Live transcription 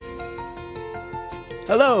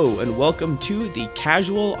Hello, and welcome to the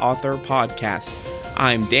Casual Author Podcast.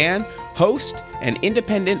 I'm Dan, host and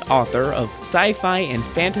independent author of sci-fi and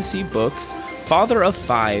fantasy books, father of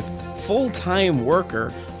 5, full-time worker,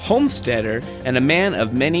 homesteader, and a man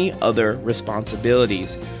of many other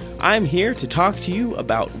responsibilities. I'm here to talk to you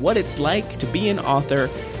about what it's like to be an author,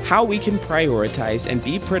 how we can prioritize and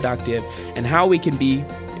be productive, and how we can be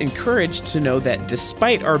encouraged to know that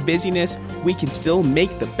despite our busyness, we can still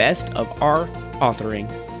make the best of our authoring.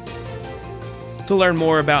 To learn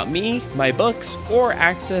more about me, my books, or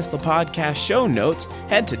access the podcast show notes,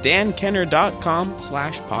 head to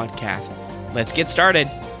dankenner.com/podcast. Let's get started.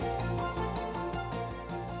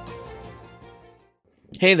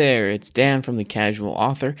 Hey there, it's Dan from The Casual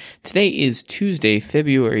Author. Today is Tuesday,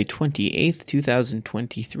 February 28th,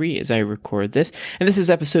 2023, as I record this, and this is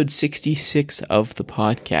episode 66 of the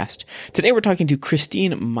podcast. Today we're talking to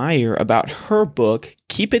Christine Meyer about her book,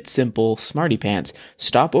 Keep It Simple, Smartypants,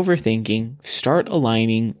 Stop Overthinking, Start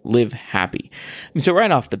Aligning, Live Happy. So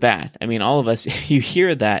right off the bat, all of us, you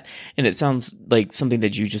hear that, and it sounds like something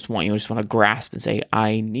that you just want to grasp and say,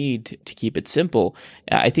 I need to keep it simple.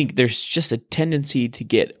 I think there's just a tendency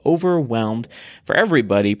to get overwhelmed for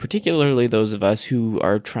everybody, particularly those of us who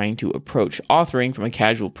are trying to approach authoring from a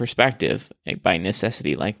casual perspective, by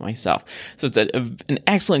necessity, like myself. So it's an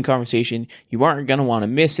excellent conversation. You aren't going to want to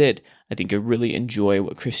miss it. I think you'll really enjoy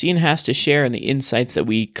what Christine has to share and the insights that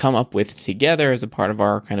we come up with together as a part of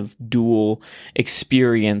our kind of dual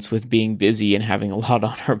experience with being busy and having a lot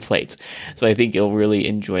on our plates. So I think you'll really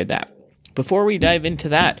enjoy that. Before we dive into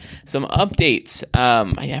that, some updates.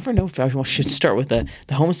 I never know if I should start with the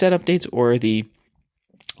homestead updates or the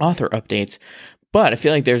author updates, but I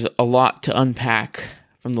feel like there's a lot to unpack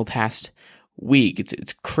from the past week.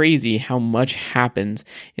 It's crazy how much happens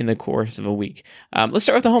in the course of a week. Let's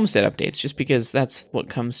start with the homestead updates, just because that's what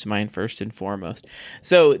comes to mind first and foremost.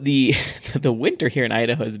 So the winter here in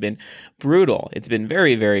Idaho has been brutal. It's been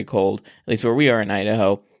very, very cold, at least where we are in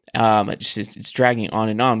Idaho. It's dragging on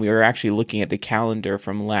and on. We were actually looking at the calendar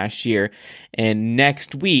from last year, and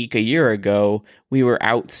next week, a year ago, we were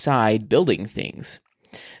outside building things.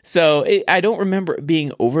 So I don't remember it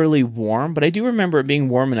being overly warm, but I do remember it being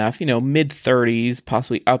warm enough, mid-30s,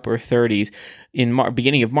 possibly upper 30s in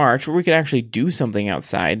beginning of March, where we could actually do something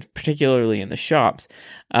outside, particularly in the shops.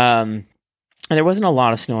 And there wasn't a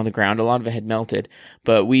lot of snow on the ground. A lot of it had melted,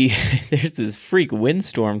 but there's this freak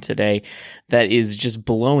windstorm today that is just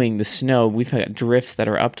blowing the snow. We've got drifts that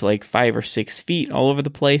are up to like 5 or 6 feet all over the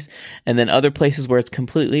place, and then other places where it's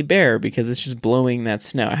completely bare because it's just blowing that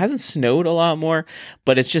snow. It hasn't snowed a lot more,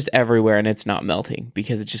 but it's just everywhere, and it's not melting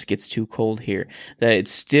because it just gets too cold here. That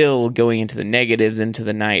it's still going into the negatives into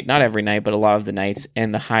the night. Not every night, but a lot of the nights,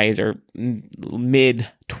 and the highs are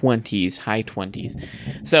mid-20s, high 20s.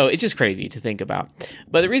 So it's just crazy to think about.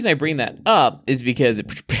 But the reason I bring that up is because it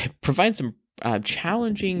provides some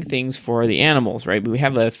challenging things for the animals, right? We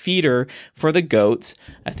have a feeder for the goats.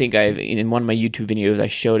 I think in one of my YouTube videos, I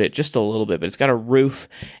showed it just a little bit, but it's got a roof,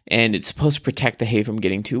 and it's supposed to protect the hay from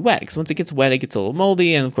getting too wet. Because once it gets wet, it gets a little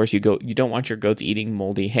moldy, and of course you don't want your goats eating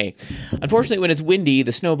moldy hay. Unfortunately, when it's windy,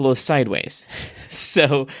 the snow blows sideways.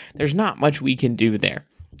 So there's not much we can do there.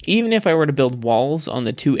 Even if I were to build walls on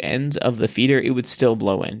the two ends of the feeder, it would still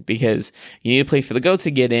blow in because you need a place for the goats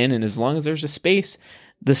to get in, and as long as there's a space,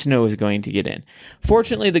 the snow is going to get in.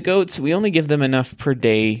 Fortunately, the goats, we only give them enough per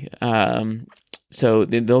day, so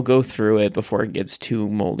they'll go through it before it gets too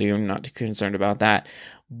moldy. I'm not too concerned about that.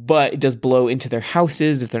 But it does blow into their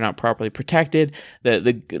houses if they're not properly protected.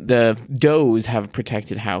 The does have a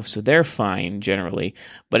protected house, so they're fine generally,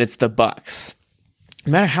 but it's the bucks.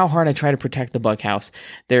 No matter how hard I try to protect the buck house,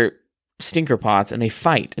 they're stinker pots, and they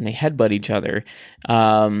fight and they headbutt each other.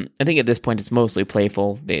 I think at this point it's mostly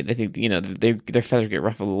playful. They think their feathers get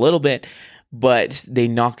ruffled a little bit, but they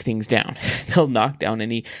knock things down. They'll knock down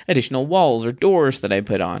any additional walls or doors that I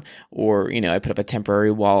put on, or I put up a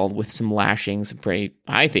temporary wall with some lashings, some pretty,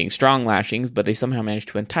 I think, strong lashings, but they somehow manage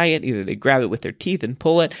to untie it. Either they grab it with their teeth and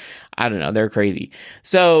pull it. I don't know. They're crazy.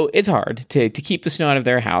 So it's hard to keep the snow out of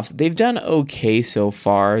their house. They've done okay so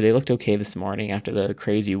far. They looked okay this morning after the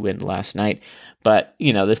crazy wind last night. But,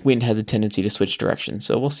 the wind has a tendency to switch directions.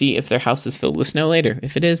 So we'll see if their house is filled with snow later.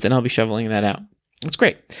 If it is, then I'll be shoveling that out. That's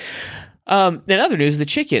great. Then other news, the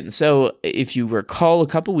chickens. So if you recall, a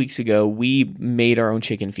couple weeks ago, we made our own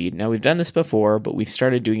chicken feed. Now, we've done this before, but we've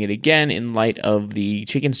started doing it again in light of the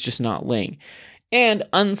chickens just not laying. And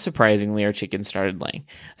unsurprisingly, our chickens started laying.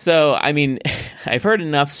 So, I've heard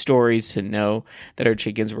enough stories to know that our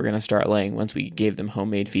chickens were going to start laying once we gave them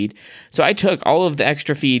homemade feed. So I took all of the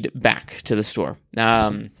extra feed back to the store.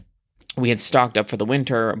 we had stocked up for the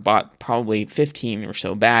winter, bought probably 15 or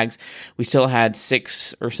so bags. We still had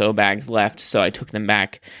 6 or so bags left, so I took them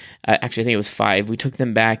back. Actually, I think it was 5. We took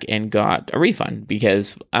them back and got a refund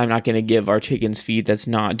because I'm not going to give our chickens feed that's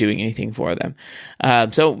not doing anything for them.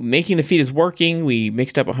 So making the feed is working. We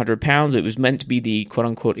mixed up 100 pounds. It was meant to be the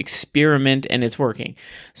quote-unquote experiment, and it's working.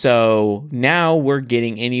 So now we're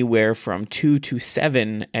getting anywhere from 2 to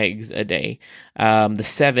 7 eggs a day. The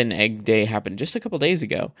 7 egg day happened just a couple days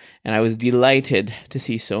ago, and I was delighted to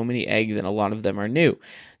see so many eggs, and a lot of them are new.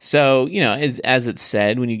 So, as it's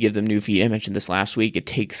said, when you give them new feed, I mentioned this last week, it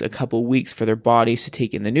takes a couple weeks for their bodies to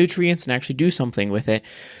take in the nutrients and actually do something with it,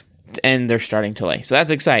 and they're starting to lay. So that's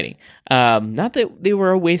exciting. Not that they were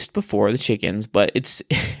a waste before, the chickens, but it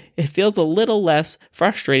feels a little less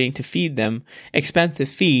frustrating to feed them expensive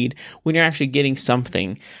feed when you're actually getting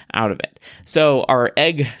something out of it. So our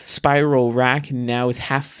egg spiral rack now is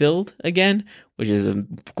half filled again, which is a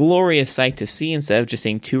glorious sight to see. Instead of just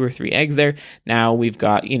seeing 2 or 3 eggs there, now we've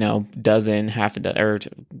got, dozen and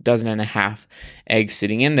a half eggs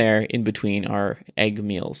sitting in there in between our egg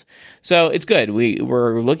meals. So it's good.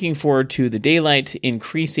 We're looking forward to the daylight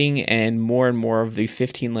increasing and more of the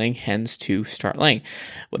 15 laying hens to start laying.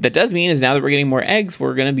 What that does mean is now that we're getting more eggs,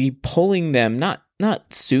 we're going to be pulling them, not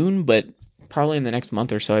soon, but probably in the next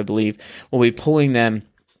month or so, I believe, we'll be pulling them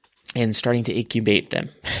and starting to incubate them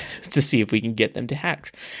to see if we can get them to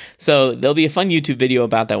hatch. So there'll be a fun YouTube video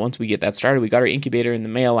about that once we get that started. We got our incubator in the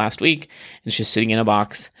mail last week. It's just sitting in a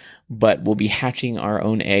box, but we'll be hatching our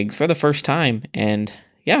own eggs for the first time. And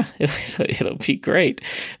yeah, it'll be great.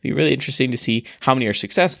 It'll be really interesting to see how many are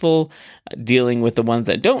successful, dealing with the ones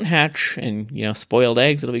that don't hatch and, spoiled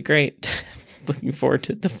eggs. It'll be great. Looking forward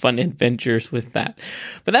to the fun adventures with that.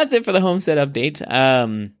 But that's it for the homestead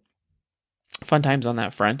update. Fun times on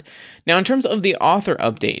that front. Now, in terms of the author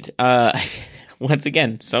update, once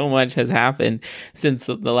again, so much has happened since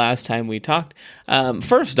the last time we talked.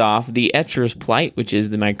 First off, The Etcher's Plight, which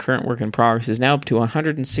is my current work in progress, is now up to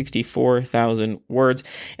 164,000 words,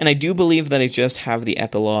 and I do believe that I just have the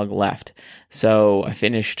epilogue left. So I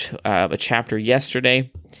finished a chapter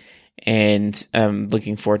yesterday, and I'm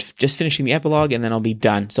looking forward to just finishing the epilogue, and then I'll be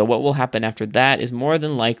done. So what will happen after that is more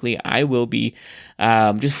than likely I will be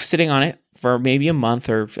just sitting on it for maybe a month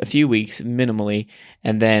or a few weeks minimally,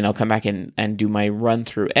 and then I'll come back and do my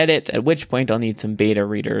run-through edits, at which point I'll need some beta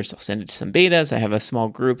readers. I'll send it to some betas. I have a small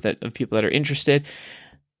group of people that are interested.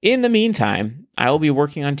 In the meantime, I will be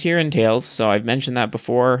working on Tierin Tales, so I've mentioned that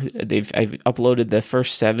before. I've uploaded the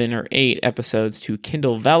first 7 or 8 episodes to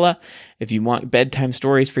Kindle Vella. If you want bedtime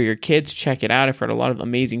stories for your kids, check it out. I've heard a lot of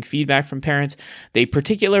amazing feedback from parents. They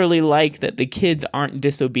particularly like that the kids aren't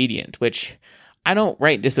disobedient, which I don't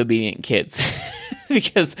write disobedient kids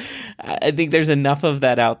because I think there's enough of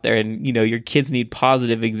that out there, and your kids need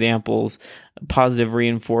positive examples, positive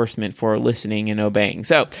reinforcement for listening and obeying.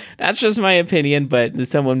 So that's just my opinion, but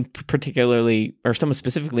someone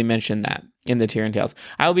specifically mentioned that in the Tierin Tales.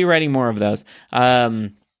 I'll be writing more of those.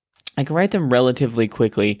 I can write them relatively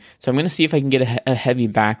quickly, so I'm going to see if I can get a heavy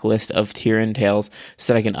backlist of Tierin Tales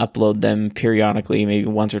so that I can upload them periodically, maybe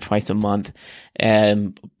once or twice a month,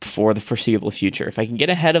 for the foreseeable future. If I can get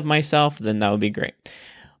ahead of myself, then that would be great.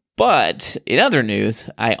 But in other news,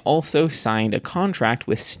 I also signed a contract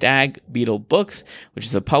with Stag Beetle Books, which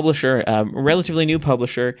is a publisher, a relatively new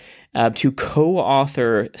publisher, to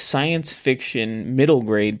co-author science fiction middle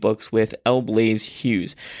grade books with L. Blaze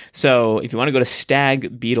Hughes. So if you want to go to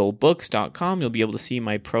stagbeetlebooks.com, you'll be able to see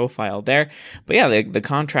my profile there. But yeah, the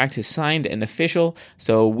contract is signed and official,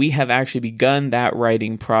 so we have actually begun that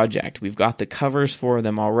writing project. We've got the covers for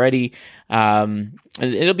them already.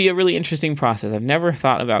 It'll be a really interesting process. I've never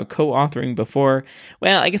thought about co-authoring before.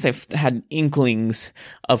 Well, I guess I've had inklings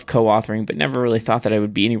of co-authoring, but never really thought that I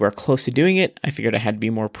would be anywhere close to doing it. I figured I had to be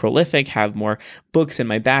more prolific, have more books in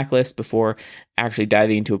my backlist before actually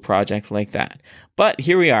diving into a project like that. But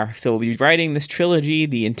here we are. So we'll be writing this trilogy.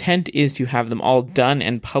 The intent is to have them all done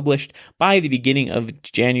and published by the beginning of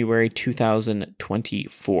January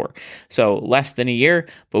 2024. So less than a year,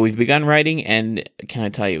 but we've begun writing, and can I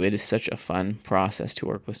tell you, it is such a fun process to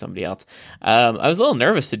work with somebody else. I was a little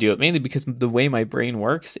nervous to do it, mainly because the way my brain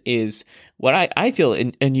works is what I feel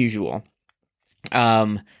unusual.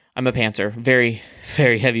 I'm a pantser, very,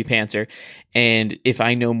 very heavy pantser. And if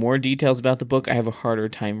I know more details about the book, I have a harder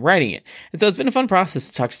time writing it. And so it's been a fun process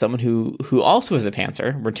to talk to someone who also is a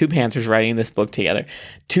pantser. We're 2 pantsers writing this book together.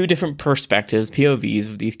 2 different perspectives, POVs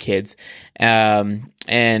of these kids. And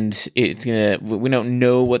we don't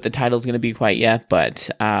know what the title is going to be quite yet, but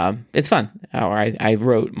it's fun. I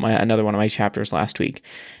wrote another one of my chapters last week.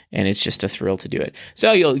 and it's just a thrill to do it.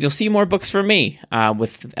 So you'll see more books from me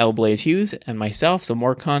with L. Blaze Hughes and myself, so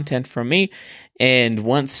more content from me. And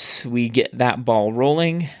once we get that ball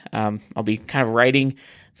rolling, I'll be kind of writing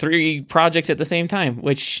 3 projects at the same time,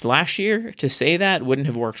 which last year, to say that, wouldn't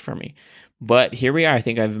have worked for me. But here we are. I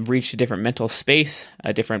think I've reached a different mental space,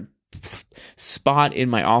 a different spot in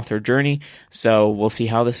my author journey. So we'll see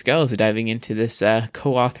how this goes, diving into this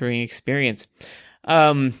co-authoring experience.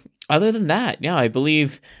 Other than that, yeah, I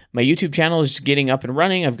believe my YouTube channel is getting up and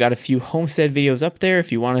running. I've got a few homestead videos up there.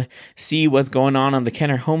 If you want to see what's going on the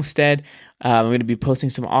Kenner homestead, I'm going to be posting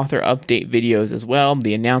some author update videos as well.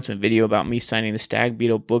 The announcement video about me signing the Stag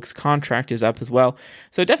Beetle Books contract is up as well.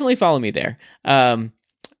 So definitely follow me there.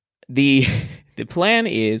 The plan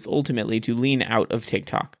is ultimately to lean out of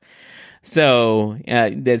TikTok. So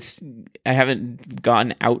I haven't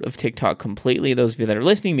gotten out of TikTok completely. Those of you that are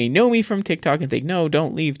listening may know me from TikTok and think, no,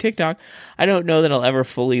 don't leave TikTok. I don't know that I'll ever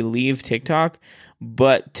fully leave TikTok,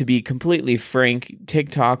 but to be completely frank,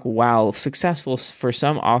 TikTok, while successful for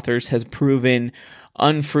some authors, has proven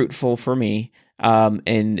unfruitful for me.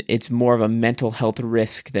 And it's more of a mental health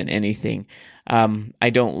risk than anything.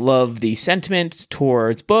 I don't love the sentiment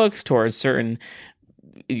towards books, towards certain,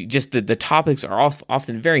 just the topics are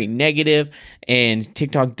often very negative, and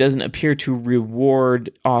TikTok doesn't appear to reward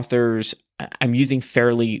authors. I'm using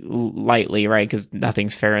fairly lightly, right? Because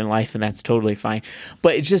nothing's fair in life, and that's totally fine.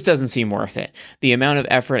 But it just doesn't seem worth it. The amount of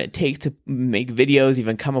effort it takes to make videos,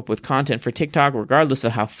 even come up with content for TikTok, regardless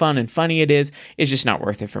of how fun and funny it is just not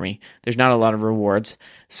worth it for me. There's not a lot of rewards.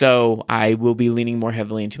 So I will be leaning more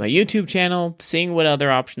heavily into my YouTube channel, seeing what other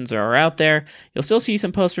options are out there. You'll still see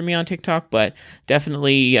some posts from me on TikTok, but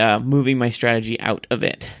definitely moving my strategy out of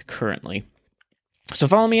it currently. So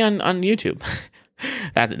follow me on YouTube.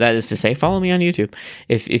 That is to say, follow me on YouTube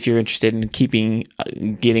if you're interested in getting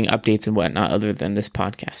updates and whatnot other than this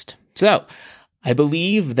podcast. So I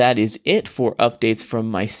believe that is it for updates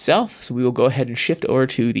from myself. So we will go ahead and shift over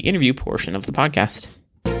to the interview portion of the podcast.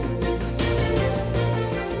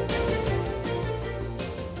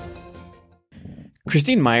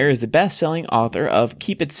 Christine Meyer is the best-selling author of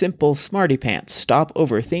Keep It Simple, Smartypants, Stop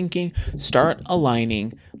Overthinking, Start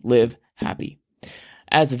Aligning, Live Happy.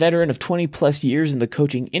 As a veteran of 20 plus years in the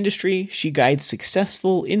coaching industry, she guides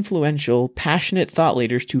successful, influential, passionate thought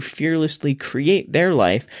leaders to fearlessly create their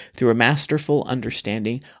life through a masterful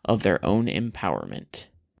understanding of their own empowerment.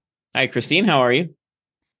 Hi, Christine. How are you?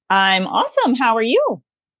 I'm awesome. How are you?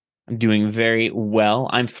 I'm doing very well.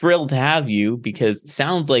 I'm thrilled to have you because it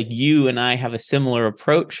sounds like you and I have a similar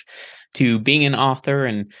approach to being an author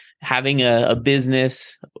and having a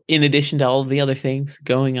business in addition to all of the other things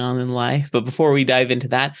going on in life. But before we dive into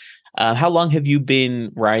that, how long have you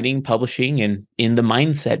been writing, publishing, and in the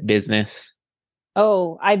mindset business?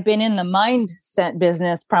 Oh, I've been in the mindset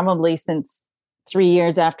business probably since 3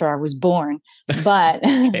 years after I was born. But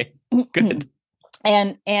okay, good.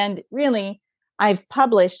 And really, I've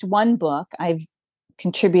published one book. I've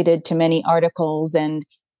contributed to many articles and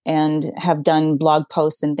have done blog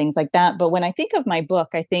posts and things like that. But when I think of my book,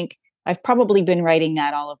 I think I've probably been writing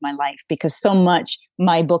that all of my life, because so much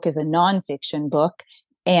my book is a nonfiction book.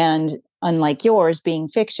 And unlike yours being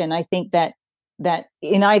fiction, I think that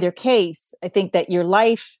in either case, I think that your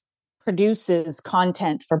life produces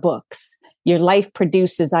content for books. Your life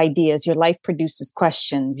produces ideas. Your life produces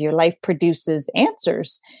questions. Your life produces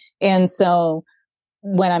answers. And so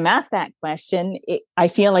when I'm asked that question, I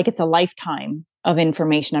feel like it's a lifetime of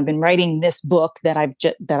information. I've been writing this book that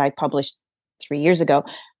I published 3 years ago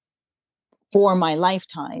for my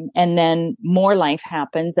lifetime, and then more life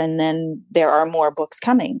happens, and then there are more books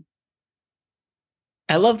coming.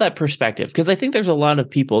 I love that perspective, because I think there's a lot of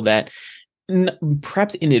people that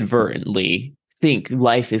perhaps inadvertently think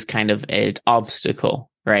life is kind of an obstacle,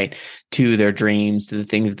 right, to their dreams, to the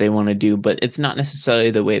things that they want to do, but it's not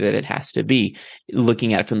necessarily the way that it has to be.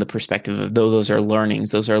 Looking at it from the perspective of, though, those are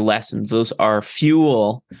learnings, those are lessons, those are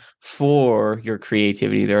fuel for your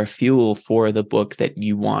creativity. They're a fuel for the book that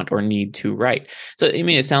you want or need to write. So, I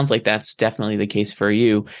mean, it sounds like that's definitely the case for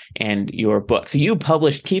you and your book. So you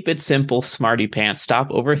published Keep It Simple, Smartypants, Stop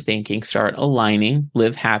Overthinking, Start Aligning,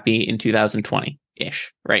 Live Happy in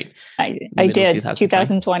 2020-ish, right? I did,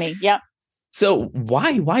 2020. Yep. So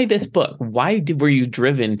why this book? Were you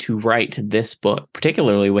driven to write this book,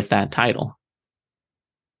 particularly with that title?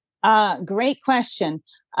 Great question.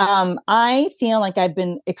 I feel like I've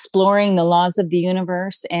been exploring the laws of the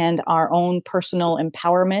universe and our own personal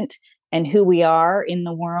empowerment and who we are in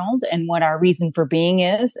the world and what our reason for being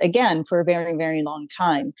is, again, for a very, very long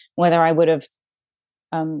time. Whether I would have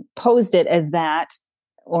posed it as that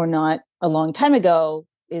or not a long time ago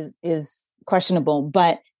is questionable.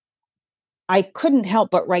 But I couldn't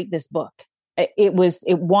help but write this book. It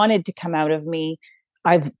wanted to come out of me.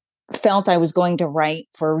 I've felt I was going to write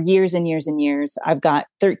for years and years and years. I've got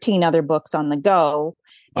 13 other books on the go.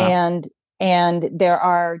 Wow. And there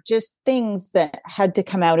are just things that had to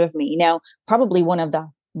come out of me. Now, probably one of the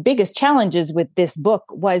biggest challenges with this book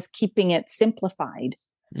was keeping it simplified,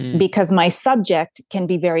 because my subject can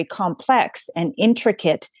be very complex and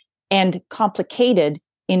intricate and complicated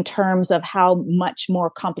in terms of how much more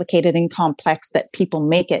complicated and complex that people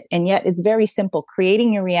make it. And yet it's very simple.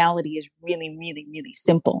 Creating your reality is really, really, really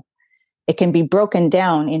simple. It can be broken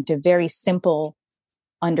down into very simple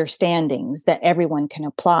understandings that everyone can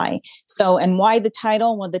apply. So, and why the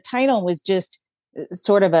title? Well, the title was just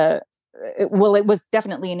sort of it was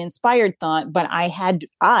definitely an inspired thought, but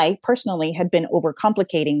I personally had been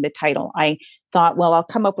overcomplicating the title. I thought, well, I'll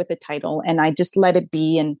come up with a title, and I just let it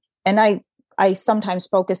be. And I sometimes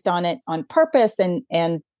focused on it on purpose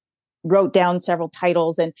and wrote down several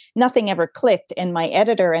titles, and nothing ever clicked. And my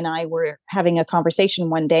editor and I were having a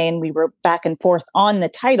conversation one day, and we were back and forth on the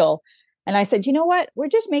title. And I said, you know what? We're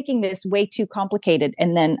just making this way too complicated.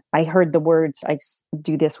 And then I heard the words, I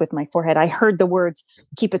do this with my forehead. I heard the words,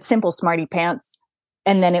 keep it simple, Smartypants.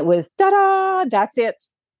 And then it was, ta-da, that's it.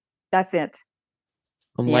 That's it.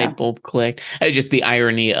 A light bulb clicked. Just the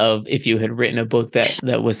irony of, if you had written a book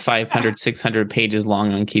that was 500, 600 pages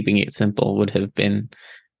long on keeping it simple,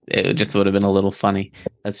 it just would have been a little funny.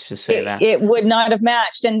 Let's just say that. It would not have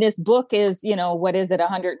matched. And this book is, what is it,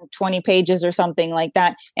 120 pages or something like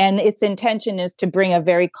that. And its intention is to bring a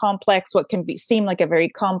very complex, what can seem like a very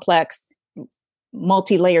complex,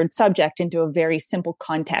 multi-layered subject into a very simple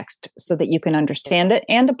context so that you can understand it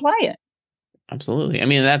and apply it. Absolutely. I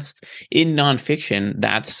mean, that's in nonfiction.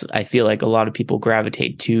 I feel like a lot of people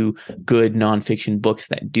gravitate to good nonfiction books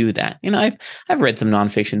that do that. I've read some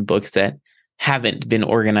nonfiction books that haven't been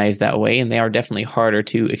organized that way, and they are definitely harder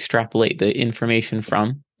to extrapolate the information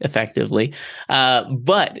from effectively.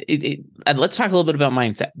 But let's talk a little bit about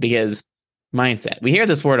mindset, because mindset, we hear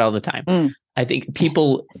this word all the time. I think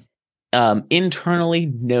people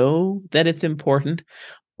internally know that it's important,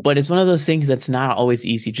 but it's one of those things that's not always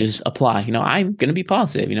easy to just apply. I'm going to be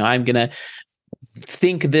positive. I'm going to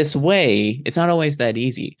think this way. It's not always that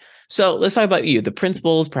easy. So let's talk about the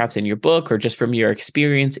principles, perhaps in your book or just from your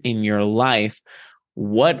experience in your life.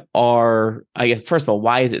 What are, I guess, first of all,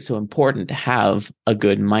 why is it so important to have a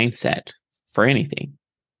good mindset for anything?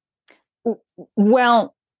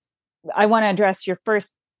 Well, I want to address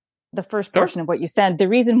the first portion of what you said. The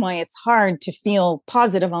reason why it's hard to feel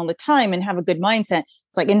positive all the time and have a good mindset,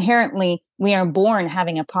 it's like inherently we are born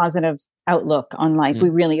having a positive outlook on life. We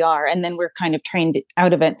really are. And then we're kind of trained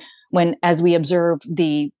out of it as we observe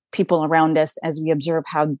the people around us, as we observe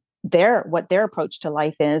what their approach to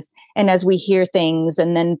life is. And as we hear things,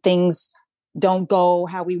 and then things don't go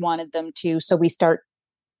how we wanted them to. So we start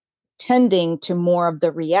tending to more of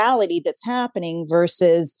the reality that's happening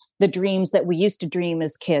versus the dreams that we used to dream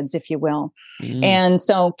as kids, if you will. And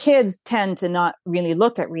so kids tend to not really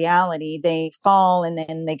look at reality. They fall and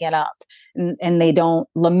then they get up, and they don't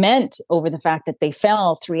lament over the fact that they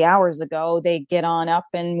fell 3 hours ago. They get on up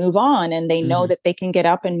and move on, and they know that they can get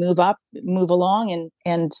up, move along,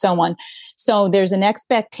 and so on. So there's an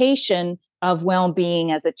expectation of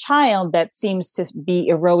well-being as a child that seems to be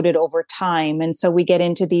eroded over time. And so we get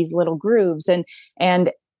into these little grooves,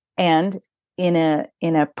 and in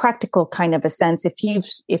a practical kind of a sense,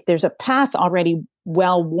 if there's a path already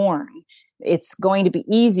well worn, it's going to be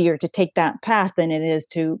easier to take that path than it is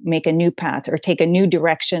to make a new path or take a new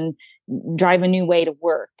direction, drive a new way to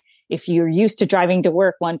work. If you're used to driving to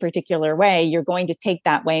work one particular way, you're going to take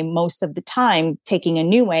that way most of the time. Taking a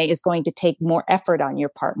new way is going to take more effort on your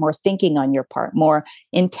part, more thinking on your part, more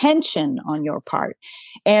intention on your part.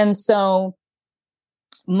 And so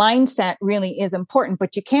mindset really is important,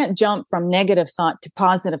 but you can't jump from negative thought to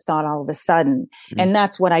positive thought all of a sudden. And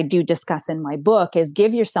that's what I do discuss in my book, is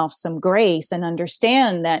give yourself some grace and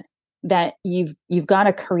understand that you've got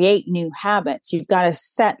to create new habits. You've got to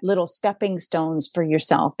set little stepping stones for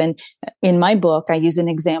yourself. And in my book, I use an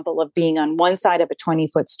example of being on one side of a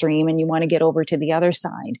 20-foot stream, and you want to get over to the other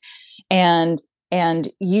side. And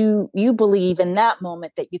you believe in that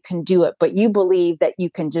moment that you can do it, but you believe that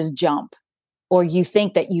you can just jump, or you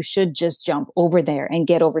think that you should just jump over there and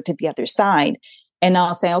get over to the other side. And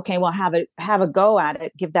I'll say, okay, well, have a go at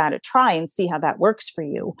it, give that a try and see how that works for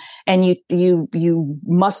you. And you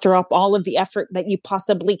muster up all of the effort that you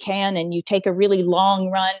possibly can, and you take a really long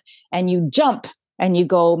run, and you jump, and you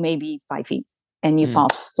go maybe 5 feet, and you fall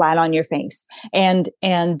flat on your face. And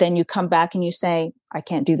then you come back and you say, I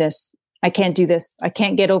can't do this. I can't do this. I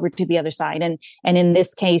can't get over to the other side. And in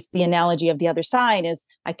this case, the analogy of the other side is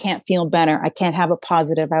I can't feel better. I can't have a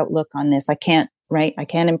positive outlook on this. I can't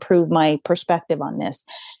improve my perspective on this.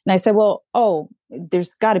 And I said, well,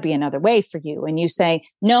 there's got to be another way for you. And you say,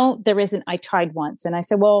 no, there isn't. I tried once. And I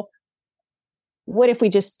said, well, what if we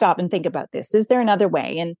just stop and think about this? Is there another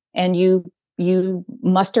way? And you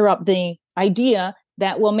muster up the idea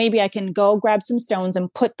that, well, maybe I can go grab some stones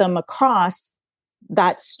and put them across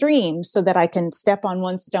that stream so that I can step on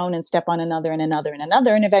one stone and step on another and another and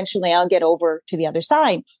another. And eventually I'll get over to the other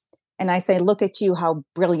side. And I say, look at you, how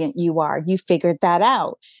brilliant you are. You figured that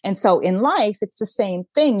out. And so in life, it's the same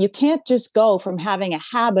thing. You can't just go from having a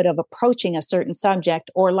habit of approaching a certain subject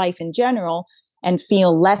or life in general and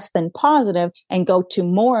feel less than positive and go to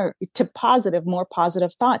more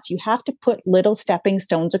positive thoughts. You have to put little stepping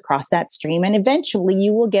stones across that stream. And eventually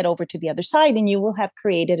you will get over to the other side and you will have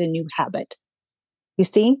created a new habit. You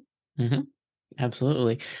see? Mm-hmm.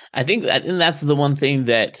 Absolutely. I think that's the one thing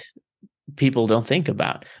that people don't think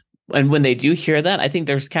about. And when they do hear that, I think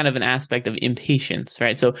there's kind of an aspect of impatience,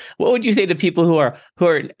 right? So what would you say to people who are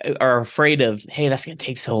afraid of, hey, that's going to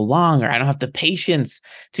take so long, or I don't have the patience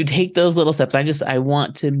to take those little steps. I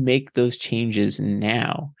want to make those changes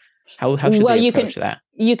now. How should they approach that?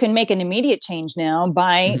 You can make an immediate change now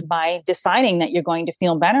by deciding that you're going to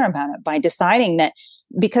feel better about it, by deciding that,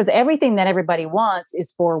 because everything that everybody wants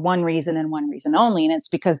is for one reason and one reason only. And it's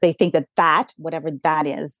because they think that whatever that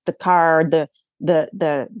is, the car, the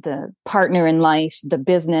partner in life, the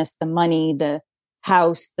business, the money, the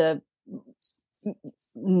house,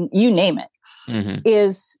 you name it,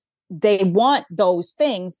 is they want those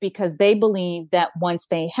things because they believe that once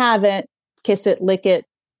they have it, kiss it, lick it,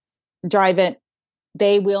 drive it,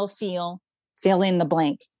 they will fill in the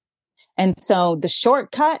blank. And so the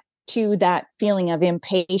shortcut to that feeling of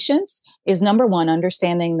impatience is, number one,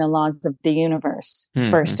 understanding the laws of the universe,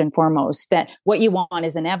 first and foremost, that what you want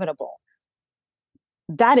is inevitable.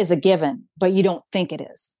 That is a given, but you don't think it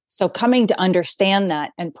is. So coming to understand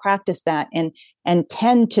that and practice that and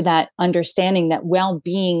tend to that understanding that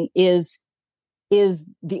well-being is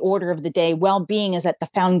the order of the day. Well-being is at the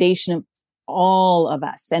foundation of all of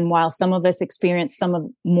us. And while some of us experience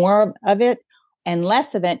more of it and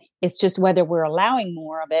less of it, it's just whether we're allowing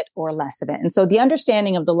more of it or less of it. And so the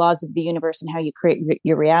understanding of the laws of the universe and how you create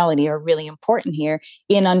your reality are really important here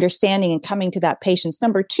in understanding and coming to that patience.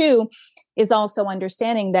 Number two is also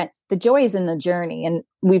understanding that the joy is in the journey. And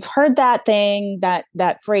we've heard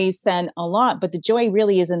that phrase said a lot, but the joy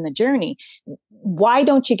really is in the journey. Why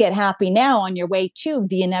don't you get happy now on your way to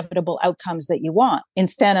the inevitable outcomes that you want,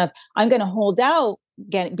 instead of, I'm going to hold out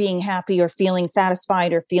being happy or feeling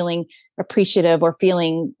satisfied or feeling appreciative or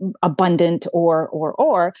feeling abundant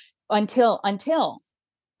or until.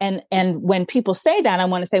 And when people say that, I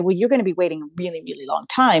want to say, well, you're going to be waiting a really, really long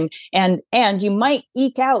time. And you might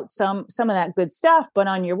eke out some of that good stuff, but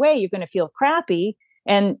on your way, you're going to feel crappy.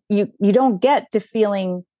 And you don't get to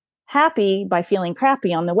feeling happy by feeling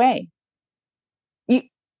crappy on the way.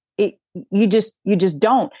 You just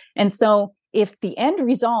don't. And so if the end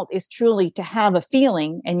result is truly to have a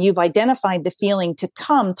feeling and you've identified the feeling to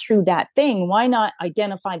come through that thing, why not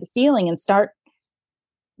identify the feeling and start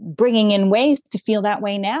bringing in ways to feel that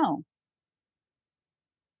way now?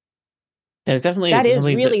 That is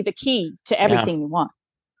really the key to everything you want.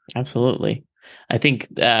 Absolutely. I think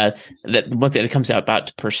that once it comes out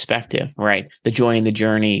about perspective, right? The joy in the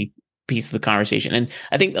journey piece of the conversation. And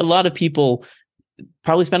I think a lot of people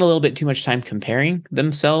probably spend a little bit too much time comparing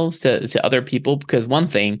themselves to other people, because one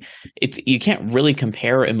thing, you can't really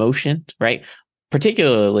compare emotion, right?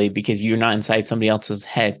 Particularly because you're not inside somebody else's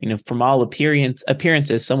head. From all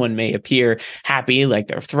appearances, someone may appear happy, like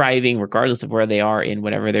they're thriving, regardless of where they are in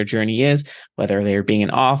whatever their journey is, whether they're being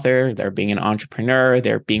an author, they're being an entrepreneur,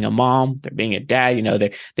 they're being a mom, they're being a dad.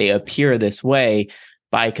 They appear this way.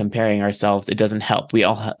 By comparing ourselves, it doesn't help. We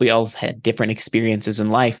all had different experiences in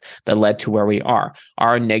life that led to where we are.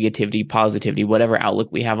 Our negativity, positivity, whatever outlook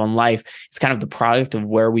we have on life, it's kind of the product of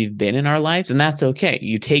where we've been in our lives. And that's okay.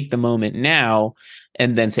 You take the moment now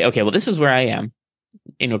and then say, okay, well, this is where I am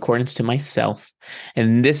in accordance to myself.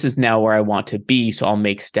 And this is now where I want to be. So I'll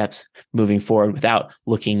make steps moving forward without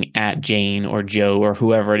looking at Jane or Joe or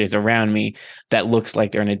whoever it is around me that looks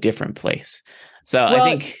like they're in a different place. So I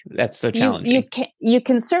think that's so challenging. You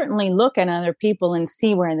can certainly look at other people and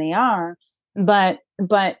see where they are, but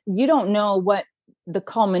you don't know what the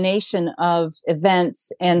culmination of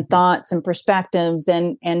events and thoughts and perspectives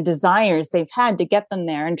and desires they've had to get them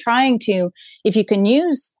there. And trying to, if you can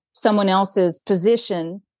use someone else's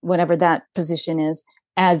position, whatever that position is,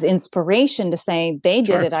 as inspiration to say, they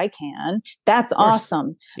did it, I can. That's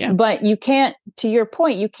awesome. Yeah. But you can't, to your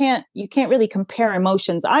point, you can't really compare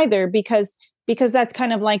emotions either, because that's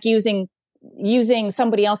kind of like using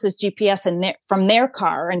somebody else's GPS from their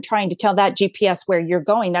car and trying to tell that GPS where you're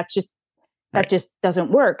going. That just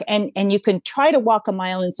doesn't work. And you can try to walk a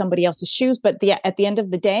mile in somebody else's shoes, but at the end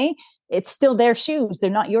of the day, it's still their shoes. They're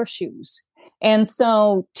not your shoes. And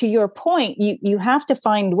so, to your point, you have to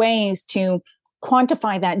find ways to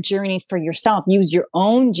quantify that journey for yourself. Use your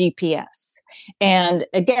own GPS. And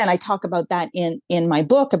again, I talk about that in my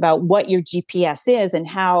book, about what your GPS is and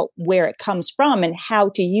where it comes from, and how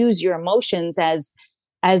to use your emotions as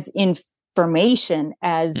information,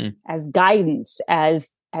 as guidance,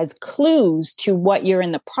 as clues to what you're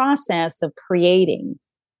in the process of creating.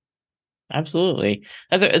 Absolutely.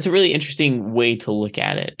 It's a really interesting way to look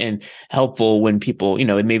at it, and helpful when people,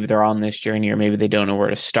 maybe they're on this journey, or maybe they don't know where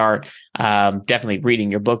to start. Definitely reading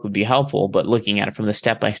your book would be helpful, but looking at it from the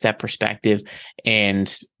step-by-step perspective,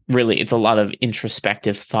 and really it's a lot of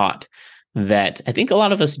introspective thought that I think a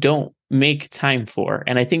lot of us don't make time for.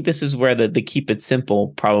 And I think this is where the keep it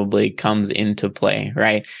simple probably comes into play,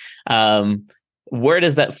 right? Where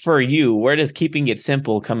does keeping it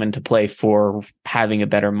simple come into play for having a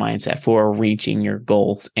better mindset, for reaching your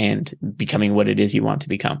goals and becoming what it is you want to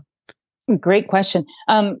become? Great question.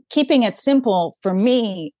 Keeping it simple for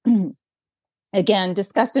me, again,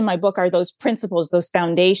 discussed in my book, are those principles, those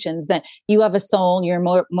foundations that you have a soul, your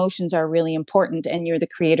emotions are really important, and you're the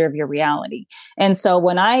creator of your reality. And so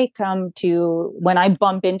when I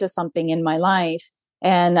bump into something in my life,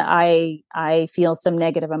 and I feel some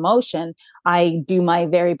negative emotion, I do my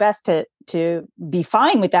very best to be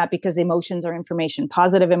fine with that, because emotions are information.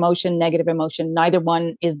 Positive emotion, negative emotion, neither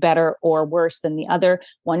one is better or worse than the other.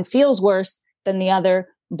 One feels worse than the other,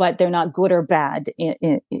 but they're not good or bad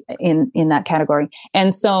in that category.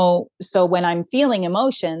 And so when I'm feeling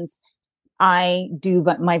emotions, I do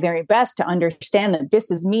my very best to understand that this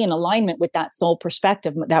is me in alignment with that soul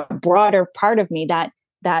perspective, that broader part of me, that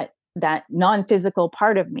non-physical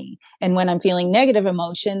part of me. And when I'm feeling negative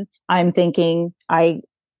emotion, I'm thinking, I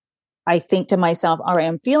think to myself, all right,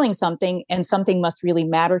 I'm feeling something, and something must really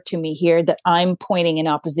matter to me here that I'm pointing in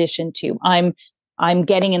opposition to. I'm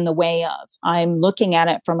getting in the way of. I'm looking at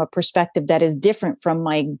it from a perspective that is different from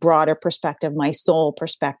my broader perspective, my soul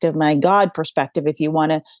perspective, my God perspective, if you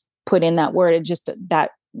want to put in that word. It just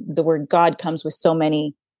that the word God comes with so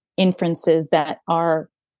many inferences that are,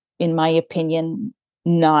 in my opinion,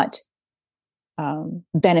 not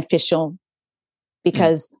beneficial,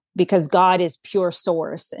 because God is pure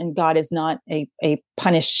source, and God is not a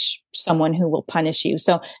someone who will punish you.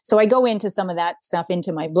 So I go into some of that stuff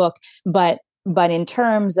into my book, but in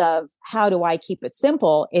terms of how do I keep it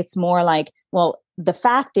simple, it's more like, well, the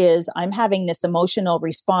fact is I'm having this emotional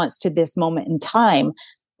response to this moment in time.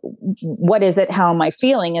 What is it? How am I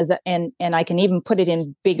feeling? And I can even put it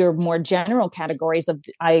in bigger, more general categories of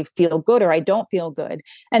I feel good or I don't feel good.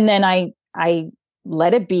 And then I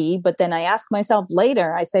let it be. But then I ask myself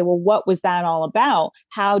later, I say, well, what was that all about?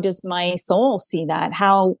 How does my soul see that?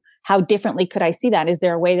 How differently could I see that? Is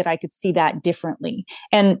there a way that I could see that differently?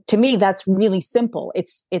 And to me, that's really simple.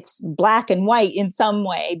 It's black and white in some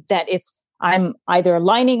way, that I'm either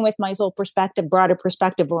aligning with my soul perspective, broader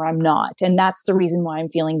perspective, or I'm not. And that's the reason why I'm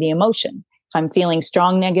feeling the emotion. If I'm feeling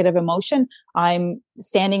strong negative emotion, I'm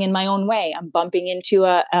standing in my own way. I'm bumping into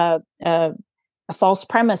a false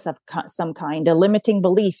premise of some kind, a limiting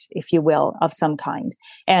belief, if you will, of some kind.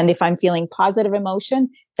 And if I'm feeling positive emotion,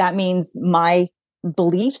 that means my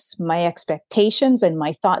beliefs, my expectations, and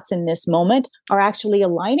my thoughts in this moment are actually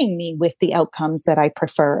aligning me with the outcomes that I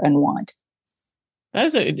prefer and want.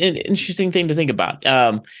 That's an interesting thing to think about.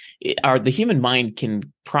 The human mind can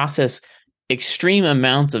process extreme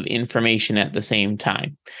amounts of information at the same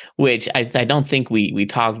time, which I don't think we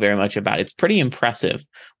talk very much about. It's pretty impressive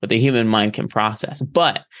what the human mind can process,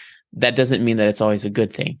 but that doesn't mean that it's always a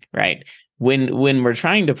good thing, right? When we're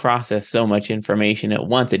trying to process so much information at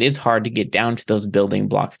once, it is hard to get down to those building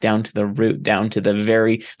blocks, down to the root, down to the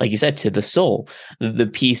very, like you said, to the soul, the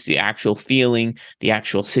piece, the actual feeling, the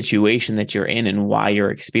actual situation that you're in and why you're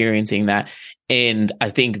experiencing that. And I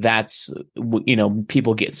think that's,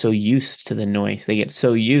 people get so used to the noise. They get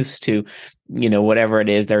so used to, whatever it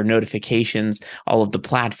is, their notifications, all of the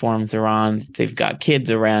platforms they're on, if they've got kids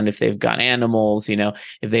around, if they've got animals, if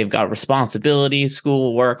they've got responsibilities,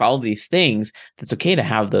 school, work, all these things. It's okay to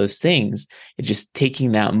have those things. It's just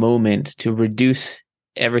taking that moment to reduce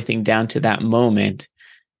everything down to that moment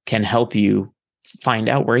can help you find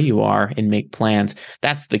out where you are and make plans.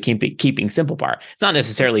 That's the keeping simple part. It's not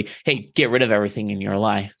necessarily, hey, get rid of everything in your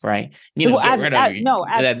life, right? Get rid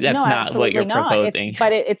of that's not what you're proposing.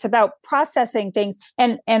 It's about processing things.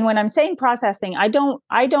 And when I'm saying processing, I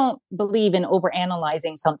don't believe in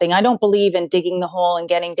overanalyzing something. I don't believe in digging the hole and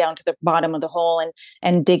getting down to the bottom of the hole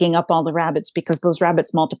and digging up all the rabbits, because those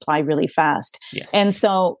rabbits multiply really fast. Yes. And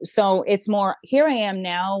so it's more, here I am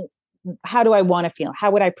now. How do I want to feel? How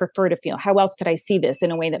would I prefer to feel? How else could I see this in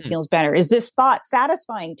a way that feels better? Is this thought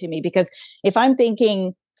satisfying to me? Because if I'm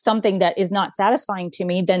thinking something that is not satisfying to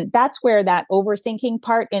me, then that's where that overthinking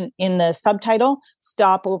part in the subtitle,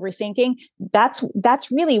 stop overthinking. That's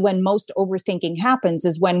really when most overthinking happens,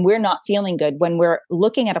 is when we're not feeling good, when we're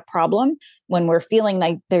looking at a problem, when we're feeling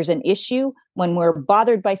like there's an issue, when we're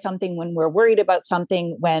bothered by something, when we're worried about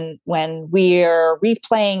something, when we're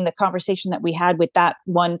replaying the conversation that we had with that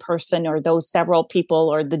one person or those several people,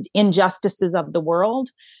 or the injustices of the world,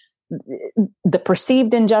 the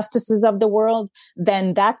perceived injustices of the world,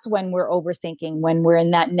 then that's when we're overthinking, when we're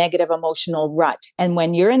in that negative emotional rut. And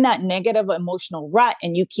when you're in that negative emotional rut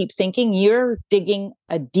and you keep thinking, you're digging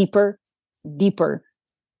a deeper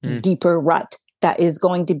rut that is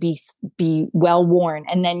going to be well worn.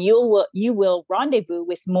 And then you will rendezvous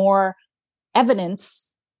with more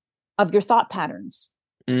evidence of your thought patterns.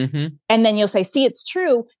 Mm-hmm. And then you'll say, see, it's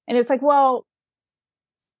true. And it's like, well,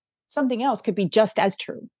 something else could be just as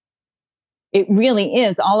true. It really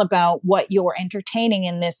is all about what you're entertaining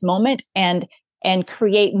in this moment and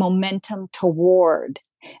create momentum toward.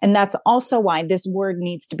 And that's also why this word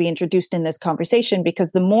needs to be introduced in this conversation,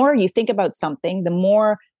 because the more you think about something, the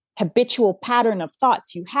more habitual pattern of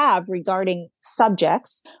thoughts you have regarding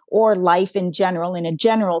subjects or life in general, in a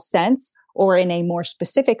general sense, or in a more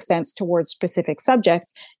specific sense towards specific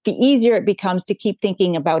subjects, the easier it becomes to keep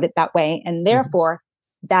thinking about it that way. And therefore,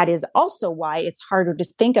 that is also why it's harder to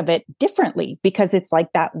think of it differently, because it's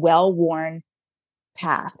like that well-worn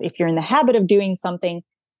path. If you're in the habit of doing something,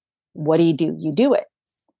 what do? You do it.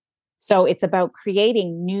 So it's about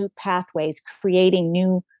creating new pathways, creating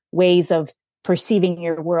new ways of perceiving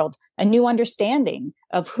your world, a new understanding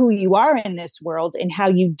of who you are in this world and how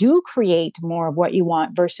you do create more of what you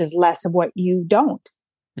want versus less of what you don't.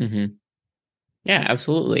 Mm-hmm. Yeah,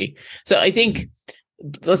 absolutely. So I think,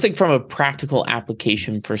 let's think from a practical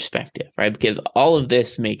application perspective, right? Because all of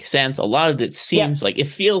this makes sense. A lot of it seems like, it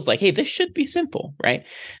feels like, hey, this should be simple, right?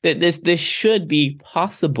 That this should be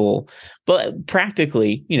possible. But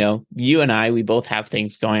practically, you and I, we both have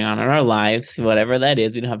things going on in our lives, whatever that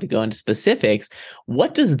is. We don't have to go into specifics.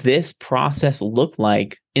 What does this process look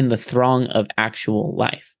like in the throng of actual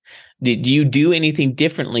life? Do you do anything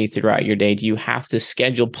differently throughout your day? Do you have to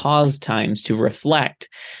schedule pause times to reflect?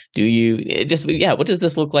 Do you what does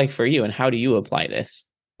this look like for you, and how do you apply this?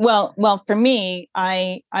 Well, for me,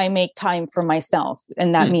 I make time for myself,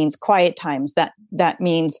 and that means quiet times. That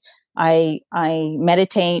means I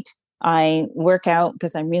meditate, I work out,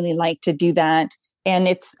 because I really like to do that. And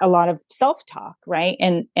it's a lot of self-talk, right?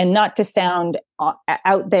 And not to sound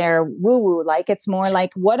out there woo-woo, like, it's more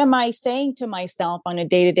like, what am I saying to myself on a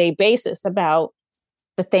day-to-day basis about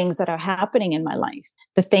the things that are happening in my life,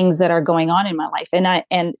 the things that are going on in my life?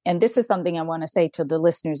 And this is something I want to say to the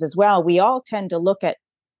listeners as well. We all tend to look at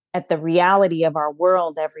the reality of our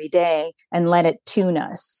world every day and let it tune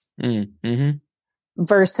us. Mm-hmm.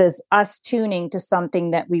 Versus us tuning to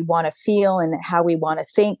something that we want to feel and how we want to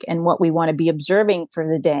think and what we want to be observing for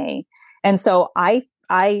the day. And so I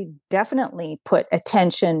definitely put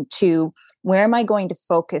attention to, where am I going to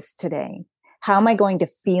focus today? How am I going to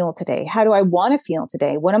feel today? How do I want to feel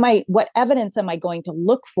today? What evidence am I going to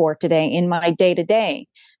look for today in my day to day?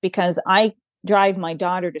 Because I drive my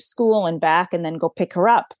daughter to school and back, and then go pick her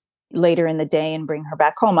up later in the day and bring her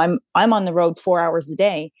back home. I'm on the road 4 hours a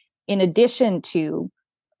day, in addition to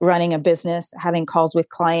running a business, having calls with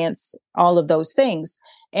clients, all of those things.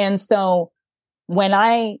 And so when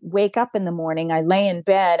I wake up in the morning, I lay in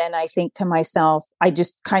bed and I think to myself, I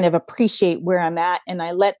just kind of appreciate where I'm at, and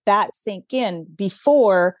I let that sink in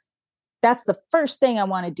before. That's the first thing I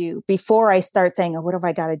want to do before I start saying, oh, what have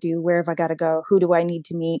I got to do? Where have I got to go? Who do I need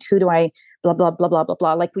to meet? Who do I blah, blah, blah, blah, blah,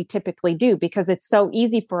 blah, like we typically do, because it's so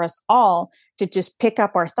easy for us all to just pick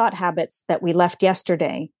up our thought habits that we left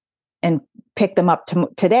yesterday and pick them up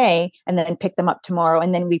today, and then pick them up tomorrow.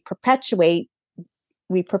 And then we perpetuate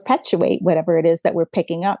whatever it is that we're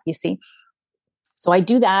picking up, you see. So I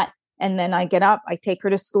do that. And then I get up, I take her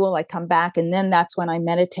to school, I come back, and then that's when I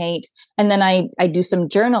meditate. And then I do some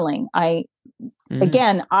journaling.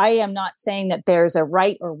 Again, I am not saying that there's a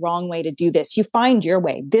right or wrong way to do this. You find your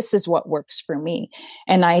way. This is what works for me.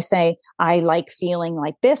 And I say, I like feeling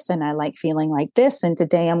like this and I like feeling like this. And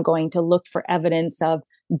today I'm going to look for evidence of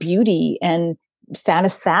beauty and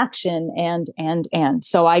satisfaction and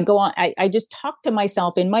so I go on. I just talk to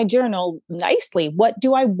myself in my journal nicely. What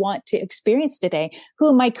do I want to experience today? Who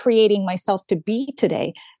am I creating myself to be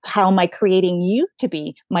today? How am I creating you to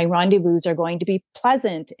be? My rendezvous are going to be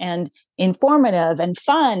pleasant and informative and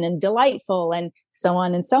fun and delightful and so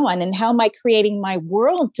on and so on. And how am I creating my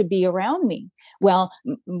world to be around me? Well,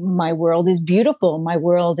 my world is beautiful. My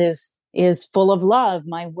world is full of love.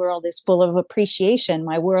 My world is full of appreciation.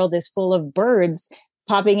 My world is full of birds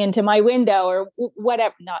popping into my window or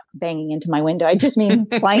whatever, not banging into my window. I just mean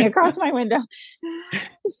flying across my window.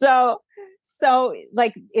 So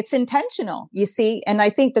like it's intentional, you see? And I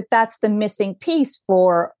think that that's the missing piece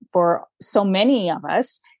for so many of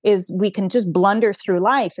us is we can just blunder through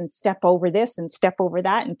life and step over this and step over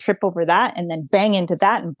that and trip over that and then bang into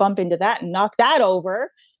that and bump into that and knock that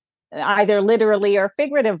over, either literally or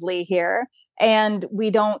figuratively here. And we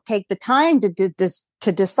don't take the time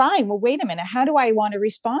to decide, well, wait a minute, how do I want to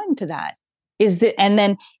respond to that? And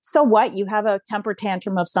then, so what? You have a temper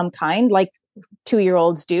tantrum of some kind, like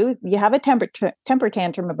 2-year-olds do. You have a temper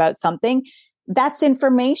tantrum about something. That's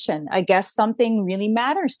information. I guess something really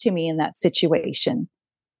matters to me in that situation.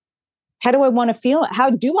 How do I want to feel?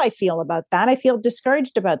 How do I feel about that? I feel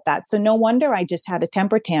discouraged about that. So no wonder I just had a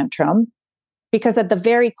temper tantrum. Because at the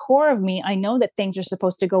very core of me, I know that things are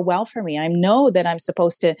supposed to go well for me. I know that I'm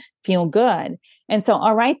supposed to feel good. And so,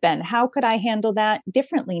 all right, then, how could I handle that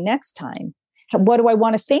differently next time? What do I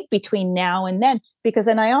want to think between now and then? Because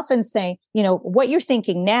then I often say, what you're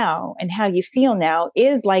thinking now and how you feel now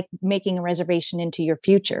is like making a reservation into your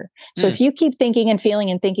future. So if you keep thinking and feeling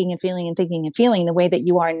and thinking and feeling and thinking and feeling the way that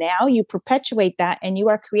you are now, you perpetuate that and you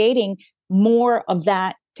are creating more of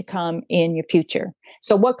that to come in your future.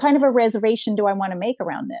 So what kind of a reservation do I want to make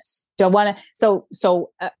around this? Do I want to,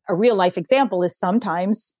 so a real life example is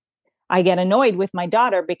sometimes I get annoyed with my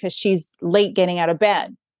daughter because she's late getting out of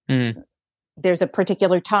bed. There's a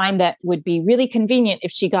particular time that would be really convenient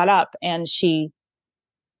if she got up and she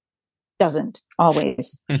doesn't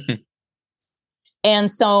always. And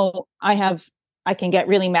so I can get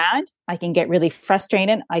really mad. I can get really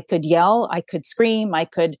frustrated. I could yell. I could scream. I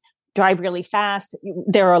could drive really fast.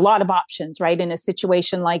 There are a lot of options, right? In a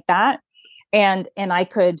situation like that. And I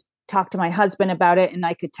could talk to my husband about it and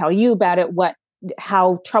I could tell you about it,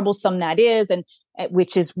 how troublesome that is. And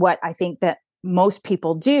which is what I think that most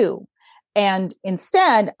people do. And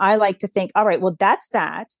instead I like to think, all right, well, that's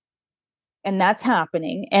that. And that's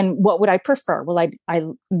happening. And what would I prefer? Well,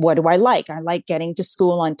 what do I like? I like getting to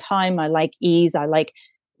school on time. I like ease. I like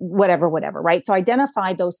whatever, right? So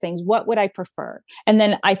identify those things. What would I prefer? And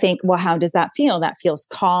then I think, well, how does that feel? That feels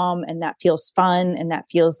calm and that feels fun and that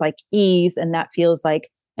feels like ease and that feels like,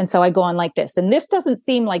 and so I go on like this. And this doesn't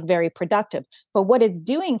seem like very productive, but what it's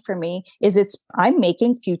doing for me is I'm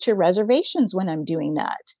making future reservations when I'm doing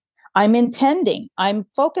that. I'm intending, I'm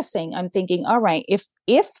focusing, I'm thinking, all right, if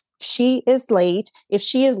she is late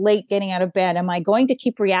getting out of bed, am I going to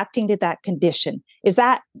keep reacting to that condition? Is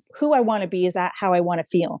that who I want to be? Is that how I want to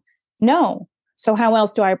feel? No. So how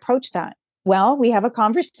else do I approach that? Well, we have a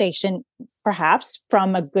conversation, perhaps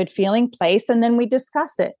from a good feeling place, and then we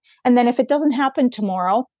discuss it. And then if it doesn't happen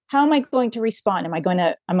tomorrow, how am I going to respond? Am I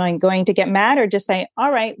going to get mad or just say,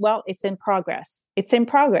 all right, well, it's in progress. It's in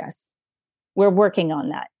progress. We're working on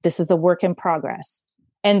that. This is a work in progress.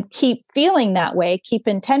 And keep feeling that way, keep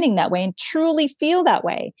intending that way, and truly feel that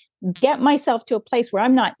way. Get myself to a place where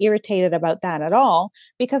I'm not irritated about that at all,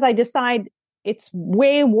 because I decide it's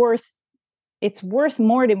worth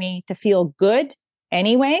more to me to feel good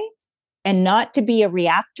anyway, and not to be a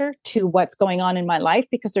reactor to what's going on in my life,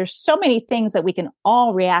 because there's so many things that we can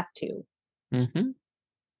all react to.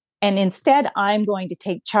 And instead, I'm going to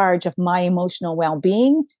take charge of my emotional